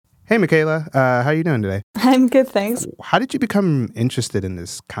Hey, Mikaella. How are you doing today? I'm good, thanks. How did you become interested in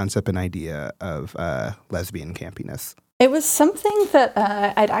this concept and idea of lesbian campiness? It was something that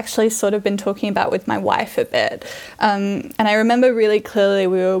I'd actually sort of been talking about with my wife a bit. And I remember really clearly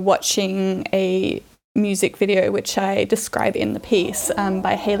we were watching a music video, which I describe in the piece,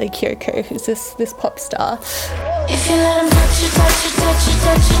 by Hayley Kiyoko, who's this pop star. If you let 'em touch you, touch you, touch you,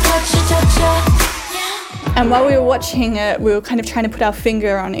 touch you, touch you, touch you. And while we were watching it, we were kind of trying to put our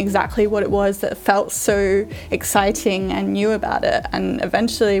finger on exactly what it was that felt so exciting and new about it. And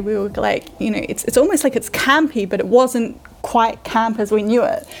eventually we were like, it's almost like it's campy, but it wasn't quite camp as we knew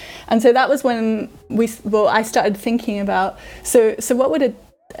it. And so that was when I started thinking about, so what would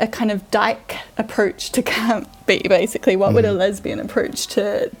a kind of dyke approach to camp be, basically? What would a lesbian approach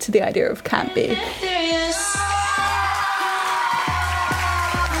to the idea of camp be?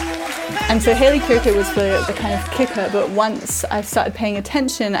 And so Hayley Kiyoko was the kind of kicker, but once I started paying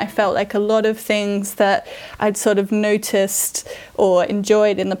attention, I felt like a lot of things that I'd sort of noticed or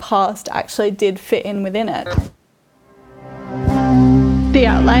enjoyed in the past actually did fit in within it. The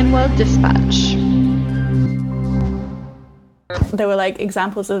Outline World Dispatch. There were like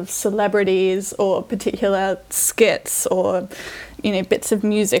examples of celebrities or particular skits or, bits of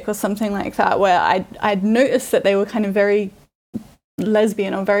music or something like that where I'd noticed that they were kind of very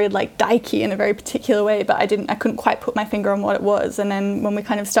lesbian or very like dykey in a very particular way, but I couldn't quite put my finger on what it was. And then when we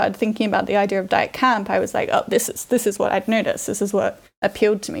kind of started thinking about the idea of dyke camp, I was like, oh, this is what I'd noticed. This is what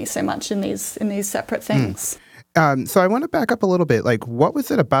appealed to me so much in these separate things. So I want to back up a little bit. Like, what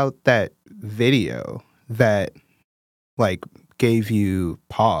was it about that video that like gave you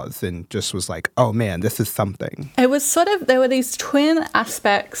pause and just was like, oh man, this is something? It was there were these twin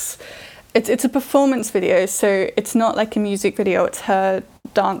aspects. It's a performance video, so it's not like a music video. It's her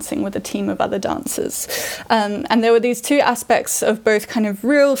dancing with a team of other dancers. And there were these two aspects of both kind of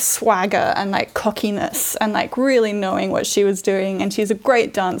real swagger and like cockiness and like really knowing what she was doing. And she's a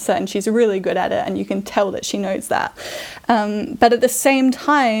great dancer and she's really good at it. And you can tell that she knows that. But at the same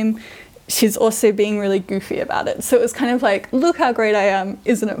time, she's also being really goofy about it. So it was kind of like, look how great I am,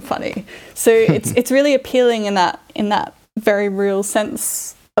 isn't it funny? So it's really appealing in that very real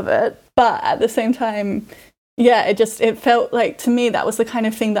sense of it. But at the same time, yeah, it felt like, to me, that was the kind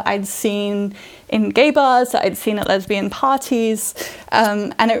of thing that I'd seen in gay bars, that I'd seen at lesbian parties.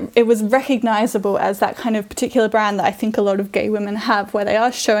 And it was recognizable as that kind of particular brand that I think a lot of gay women have, where they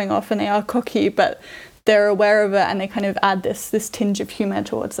are showing off and they are cocky, but they're aware of it and they kind of add this tinge of humor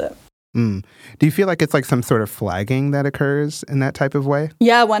towards it. Do you feel like it's like some sort of flagging that occurs in that type of way?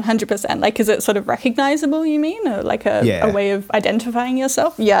 Yeah, 100%. Like, is it sort of recognizable, you mean? Or like a way of identifying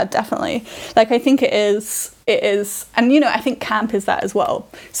yourself? Yeah, definitely. Like, I think it is. And, I think camp is that as well.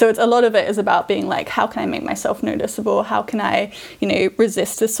 So a lot of it is about being like, how can I make myself noticeable? How can I,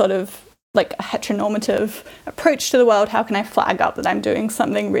 resist this sort of like a heteronormative approach to the world? How can I flag up that I'm doing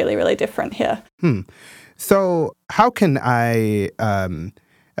something really, really different here? So how can I...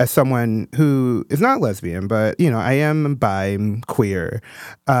 as someone who is not lesbian, but, I am bi, I'm queer,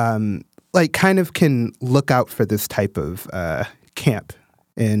 like kind of can look out for this type of camp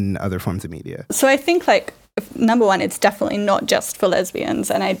in other forms of media? So I think, like, number one, it's definitely not just for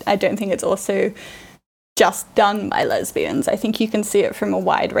lesbians. And I don't think it's also just done by lesbians. I think you can see it from a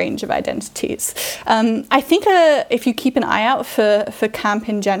wide range of identities. I think if you keep an eye out for camp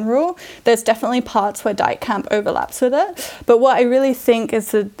in general, there's definitely parts where dyke camp overlaps with it. But what I really think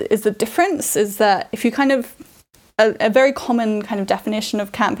is the difference is that if you kind of, a very common kind of definition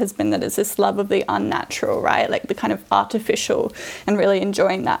of camp has been that it's this love of the unnatural, right? Like the kind of artificial and really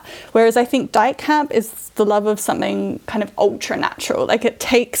enjoying that. Whereas I think dyke camp is the love of something kind of ultra natural. Like it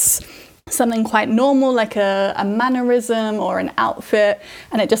takes something quite normal, like a mannerism or an outfit,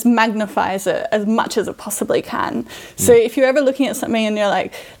 and it just magnifies it as much as it possibly can. So if you're ever looking at something and you're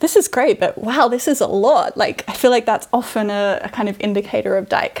like, this is great, but wow, this is a lot, like I feel like that's often a kind of indicator of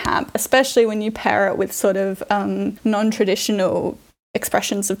dyke camp, especially when you pair it with sort of non-traditional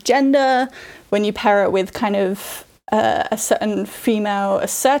expressions of gender, when you pair it with kind of a certain female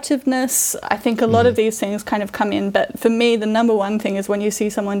assertiveness. I think a lot of these things kind of come in, but for me, the number one thing is when you see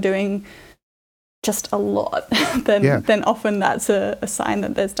someone doing just a lot, then often that's a sign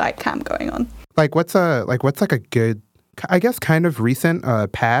that there's dyke camp going on. Like what's a good, I guess, kind of recent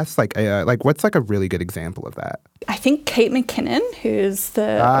past, like what's like a really good example of that? I think Kate McKinnon, who's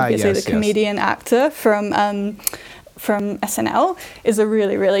obviously the comedian actor from SNL, is a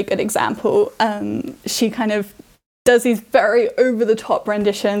really, really good example. She kind of does these very over-the-top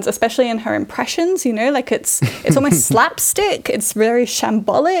renditions, especially in her impressions, like it's almost slapstick. It's very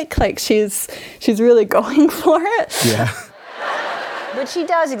shambolic. Like she's really going for it. Yeah. But she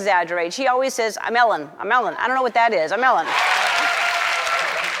does exaggerate. She always says, I'm Ellen. I'm Ellen. I don't know what that is. I'm Ellen.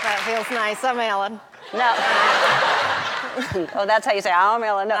 That feels nice. I'm Ellen. No. Oh, that's how you say, I'm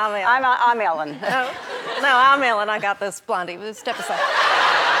Ellen. No, I'm Ellen. I'm Ellen. No, I'm Ellen. I got this, Blondie. Step aside.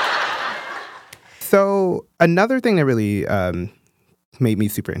 So another thing that really made me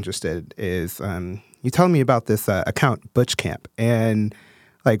super interested is you telling me about this account, Butch Camp. And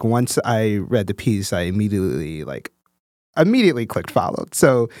like once I read the piece, I immediately clicked followed.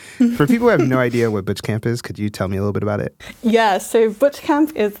 So for people who have no idea what Butch Camp is, could you tell me a little bit about it? Yeah, so Butch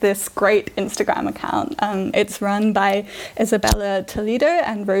Camp is this great Instagram account. It's run by Isabella Toledo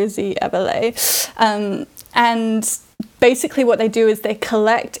and Rosie Eberle. And basically what they do is they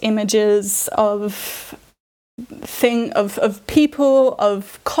collect images of people,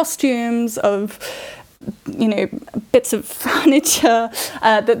 of costumes, of bits of furniture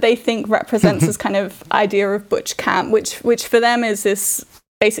that they think represents this kind of idea of Butch Camp, which for them is this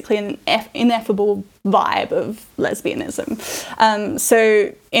basically an ineffable vibe of lesbianism.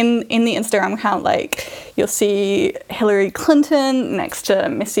 So in the Instagram account, like you'll see Hillary Clinton next to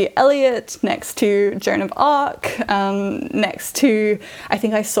Missy Elliott, next to Joan of Arc, next to, I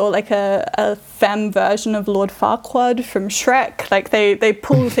think I saw like a femme version of Lord Farquaad from Shrek. Like they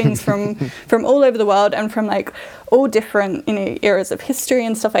pull things from all over the world and from like all different eras of history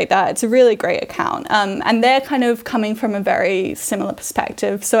and stuff like that. It's a really great account, and they're kind of coming from a very similar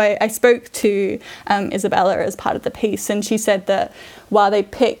perspective. So I spoke to Isabella as part of the piece, and she said that while they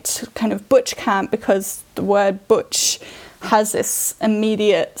picked kind of Butch Camp because the word butch has this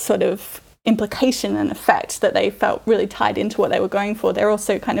immediate sort of implication and effect that they felt really tied into what they were going for, they're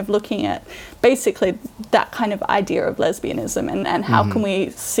also kind of looking at basically that kind of idea of lesbianism and how can we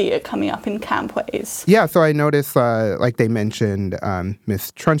see it coming up in camp ways. Yeah, so I noticed like they mentioned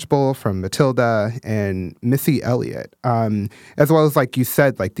Miss Trunchbull from Matilda and Missy Elliott, as well as like you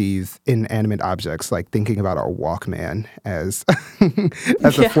said, like these inanimate objects, like thinking about our Walkman as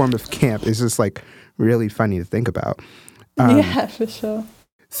a form of camp is just like really funny to think about. Yeah, for sure.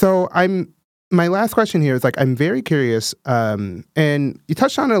 So my last question here is like, I'm very curious, and you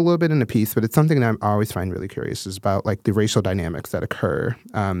touched on it a little bit in the piece, but it's something that I always find really curious is about like the racial dynamics that occur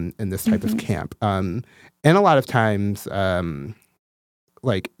in this type of camp. And a lot of times,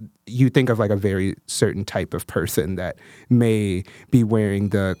 like you think of like a very certain type of person that may be wearing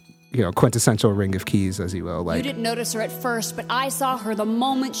the quintessential ring of keys, as you will. Like, you didn't notice her at first, but I saw her the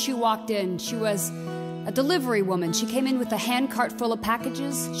moment she walked in. She was a delivery woman. She came in with a handcart full of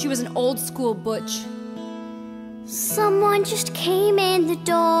packages. She was an old school butch. Someone just came in the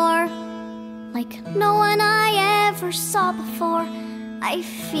door, like no one I ever saw before. I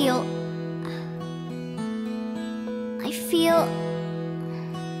feel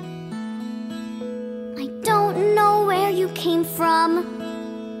I don't know where you came from.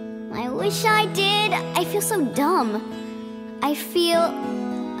 I wish I did. I feel so dumb. I feel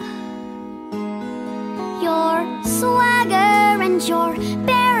your swagger and your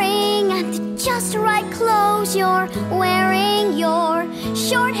bearing and the just right clothes you're wearing, your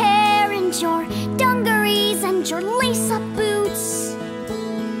short hair and your dungarees and your lace-up boots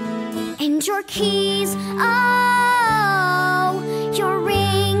and your keys. Oh, your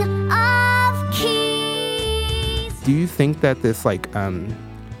ring of keys. do you think that this like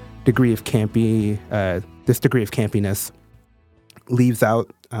degree of campiness leaves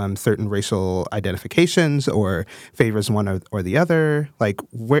out certain racial identifications or favors one or the other? Like,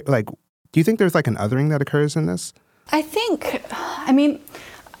 do you think there's like an othering that occurs in this? I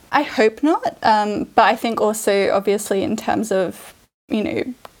hope not. But I think also, obviously, in terms of,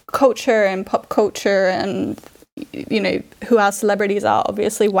 culture and pop culture and, who our celebrities are,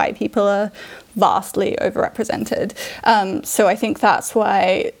 obviously white people are vastly overrepresented. So I think that's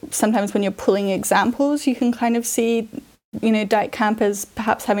why sometimes when you're pulling examples, you can kind of see, dyke camp as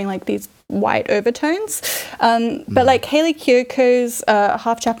perhaps having like these white overtones. But like Hayley Kyoko's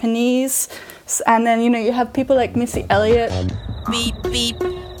half Japanese, and then, you have people like Missy Elliott. Beep, beep.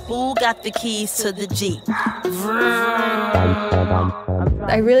 Who got the keys to the Jeep?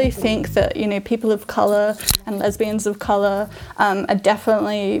 I really think that, people of colour and lesbians of colour are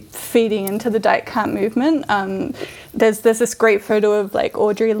definitely feeding into the dyke camp movement. There's this great photo of like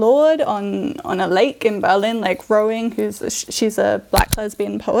Audre Lorde on a lake in Berlin, like rowing, she's a black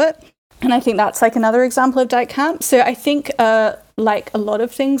lesbian poet. And I think that's like another example of dyke camp. So I think like a lot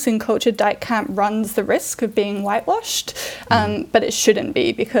of things in culture, dyke camp runs the risk of being whitewashed, but it shouldn't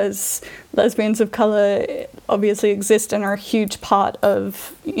be, because lesbians of colour obviously exist and are a huge part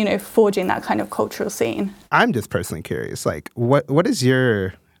of, forging that kind of cultural scene. I'm just personally curious, like what is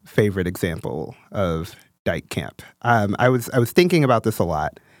your favorite example of dyke camp. I was thinking about this a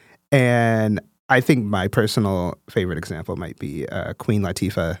lot, and I think my personal favorite example might be Queen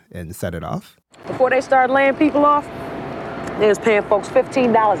Latifah in Set It Off. Before they started laying people off, they was paying folks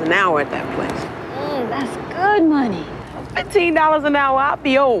 $15 an hour at that place. That's good money. $15 an hour, I'll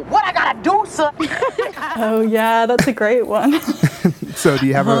be old. What I gotta do, sir? Oh, yeah, that's a great one. So do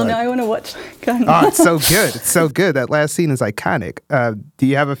you have now I want to watch. Oh, it's so good. It's so good. That last scene is iconic. Do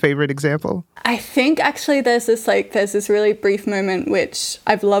you have a favorite example? I think actually there's this really brief moment which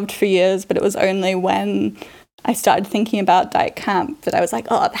I've loved for years, but it was only when I started thinking about dyke camp that I was like,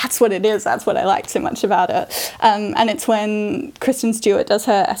 oh, that's what it is. That's what I like so much about it. And it's when Kristen Stewart does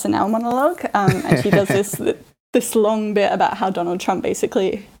her SNL monologue, and she does this long bit about how Donald Trump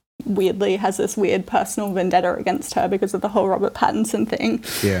basically weirdly has this weird personal vendetta against her because of the whole Robert Pattinson thing.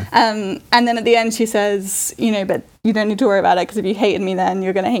 Yeah. And then at the end she says, but you don't need to worry about it because if you hated me then,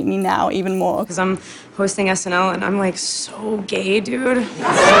 you're going to hate me now even more. Because I'm hosting SNL and I'm like so gay, dude.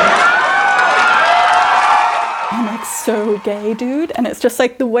 I'm like, so gay, dude. And it's just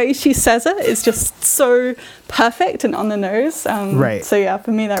like the way she says it is just so perfect and on the nose. Right. So yeah,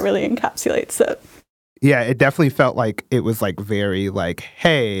 for me that really encapsulates it. Yeah, it definitely felt like it was like very like,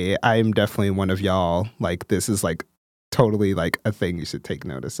 hey, I'm definitely one of y'all. Like, this is like totally like a thing you should take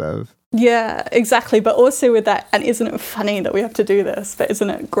notice of. Yeah, exactly. But also with that, and isn't it funny that we have to do this, but isn't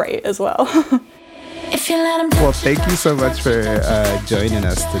it great as well? Well, thank you so much for joining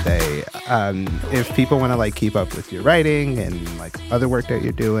us today. If people want to like keep up with your writing and like other work that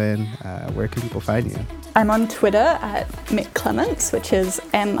you're doing, where can people find you? I'm on Twitter at Mick Clements, which is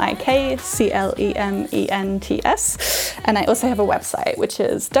MIKCLEMENTS. And I also have a website, which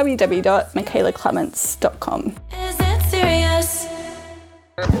is www.mikaellaclements.com.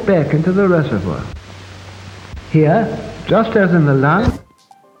 Back into the reservoir. Here, just as in the last...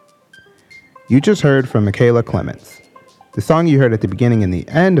 You just heard from Mikaella Clements. The song you heard at the beginning and the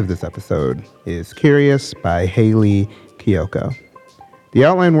end of this episode is Curious by Haley Kiyoko. The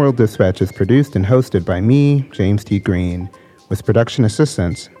Outline World Dispatch is produced and hosted by me, James T. Green, with production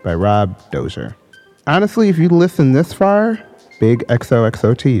assistance by Rob Dozier. Honestly, if you listen this far, big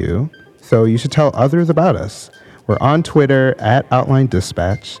XOXO to you, so you should tell others about us. We're on Twitter at Outline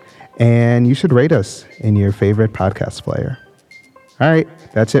Dispatch, and you should rate us in your favorite podcast player. All right,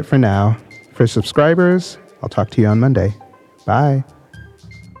 that's it for now. For subscribers, I'll talk to you on Monday. Bye.